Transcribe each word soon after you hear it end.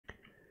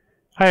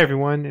Hi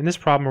everyone, in this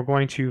problem we're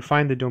going to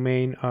find the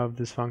domain of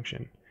this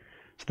function.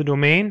 So the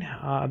domain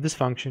of this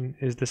function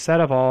is the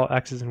set of all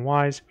x's and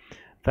y's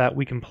that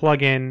we can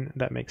plug in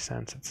that makes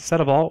sense. It's a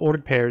set of all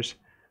ordered pairs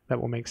that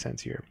will make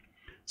sense here.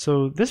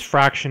 So this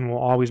fraction will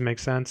always make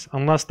sense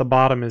unless the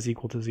bottom is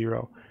equal to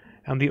 0.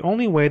 And the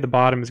only way the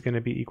bottom is going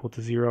to be equal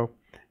to 0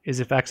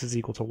 is if x is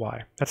equal to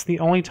y. That's the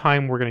only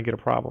time we're going to get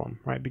a problem,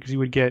 right? Because you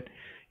would get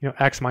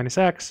x minus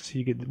x, so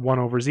you get 1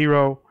 over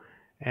 0,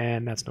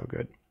 and that's no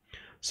good.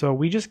 So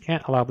we just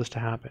can't allow this to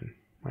happen,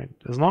 right?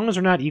 As long as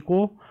they're not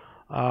equal,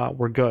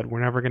 we're good.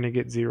 We're never going to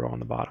get 0 on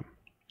the bottom.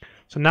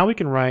 So now we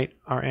can write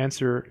our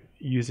answer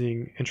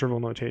using interval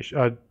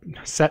notation,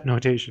 set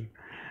notation.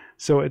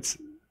 So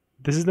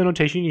this is the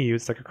notation you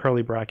use. It's like a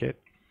curly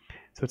bracket.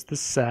 So it's the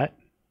set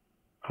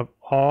of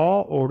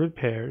all ordered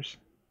pairs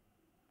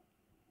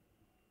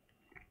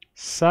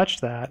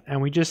such that,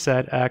 and we just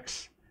said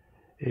x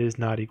is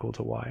not equal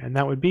to y, and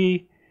that would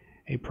be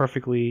a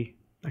perfectly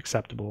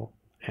acceptable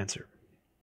answer.